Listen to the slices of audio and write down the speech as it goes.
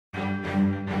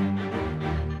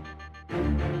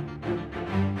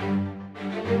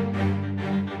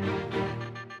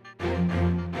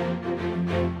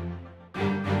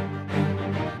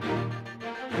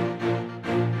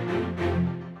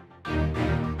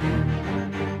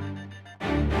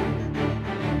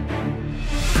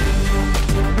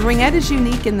Ringette is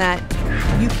unique in that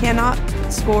you cannot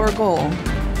score a goal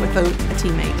without a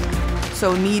teammate.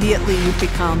 So immediately you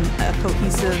become a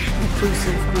cohesive,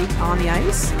 inclusive group on the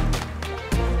ice.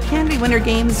 Canada Winter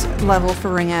Games level for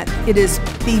Ringette, it is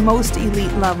the most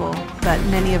elite level that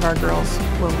many of our girls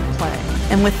will play.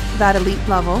 And with that elite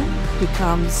level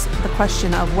becomes the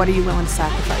question of what are you willing to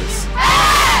sacrifice?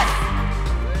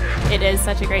 It is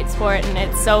such a great sport and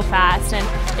it's so fast,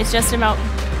 and it's just about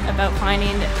finding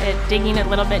it, digging a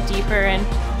little bit deeper and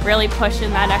really pushing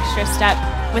that extra step.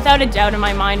 Without a doubt in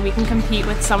my mind we can compete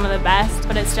with some of the best,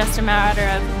 but it's just a matter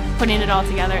of putting it all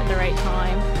together at the right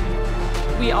time.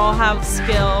 We all have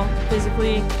skill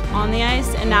physically on the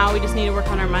ice, and now we just need to work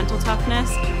on our mental toughness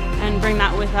and bring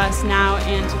that with us now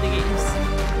and to the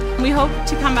games. We hope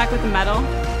to come back with a medal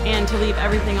and to leave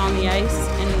everything on the ice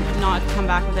and not come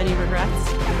back with any regrets.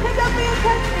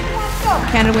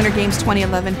 Canada Winter Games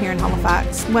 2011 here in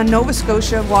Halifax. When Nova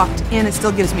Scotia walked in, it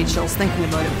still gives me chills thinking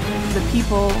about it. The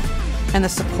people and the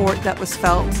support that was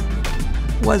felt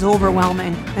was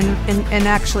overwhelming, and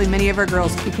actually many of our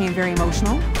girls became very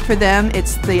emotional. For them,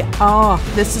 it's the, oh,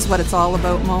 this is what it's all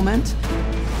about moment.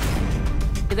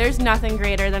 There's nothing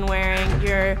greater than wearing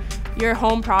your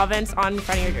home province on the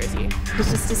front of your jersey.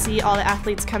 It's just to see all the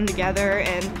athletes come together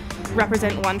and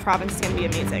represent one province is going to be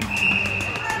amazing.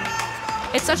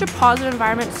 It's such a positive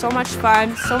environment, so much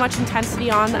fun, so much intensity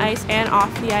on the ice and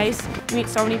off the ice. You meet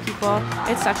so many people.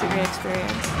 It's such a great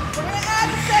experience. We're going to add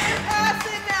the second pass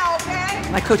in now,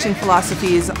 okay? My coaching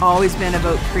philosophy has always been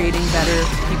about creating better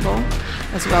people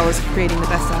as well as creating the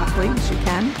best athletes you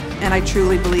can. And I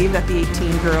truly believe that the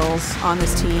 18 girls on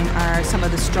this team are some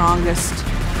of the strongest,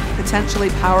 potentially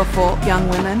powerful young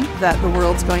women that the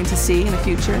world's going to see in the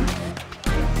future.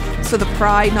 So the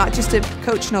pride, not just to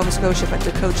coach Nova Scotia, but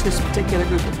to coach this particular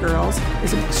group of girls,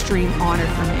 is an extreme honor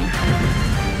for me.